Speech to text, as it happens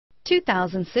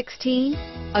2016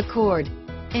 Accord.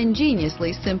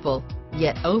 Ingeniously simple,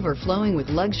 yet overflowing with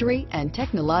luxury and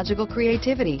technological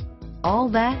creativity. All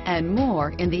that and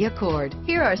more in the Accord.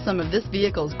 Here are some of this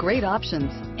vehicle's great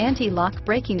options: anti-lock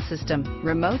braking system,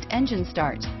 remote engine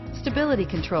start, stability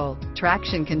control,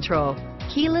 traction control,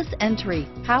 keyless entry,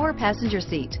 power passenger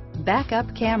seat,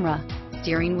 backup camera,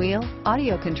 steering wheel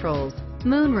audio controls,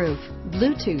 moonroof,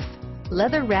 Bluetooth,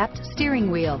 leather-wrapped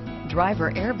steering wheel,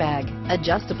 driver airbag,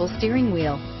 adjustable steering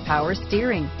wheel, power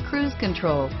steering, cruise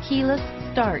control, keyless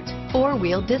start,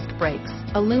 four-wheel disc brakes,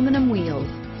 aluminum wheels,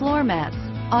 floor mats,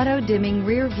 auto-dimming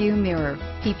rear view mirror,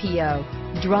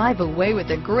 PPO. Drive away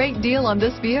with a great deal on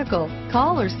this vehicle.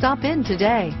 Call or stop in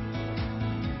today.